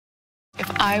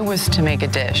I was to make a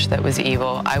dish that was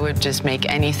evil, I would just make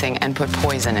anything and put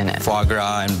poison in it. Foie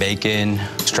gras and bacon,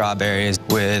 strawberries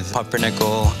with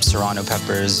pumpernickel, serrano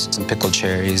peppers, some pickled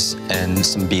cherries, and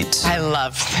some beets. I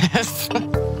love this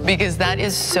because that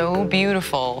is so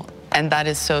beautiful and that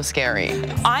is so scary.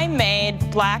 I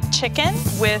made black chicken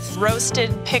with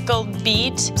roasted pickled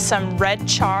beet, some red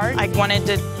chard. I wanted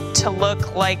to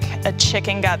look like a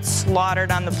chicken got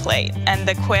slaughtered on the plate. And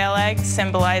the quail egg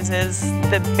symbolizes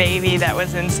the baby that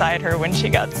was inside her when she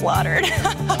got slaughtered.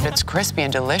 It's crispy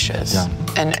and delicious, Yeah.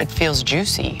 and it feels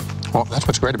juicy. Well, that's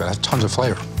what's great about it. It has tons of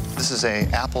flavor. This is a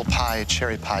apple pie,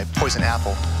 cherry pie, poison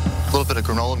apple. A little bit of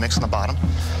granola mix on the bottom.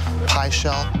 Pie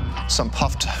shell, some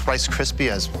puffed Rice Krispie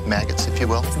as maggots, if you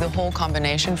will. The whole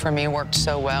combination for me worked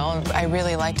so well. I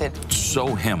really liked it.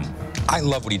 So him. I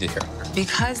love what he did here.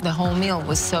 Because the whole meal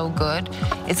was so good,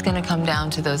 it's going to come down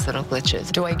to those little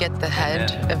glitches. Do I get the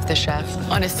head of the chef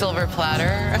on a silver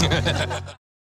platter?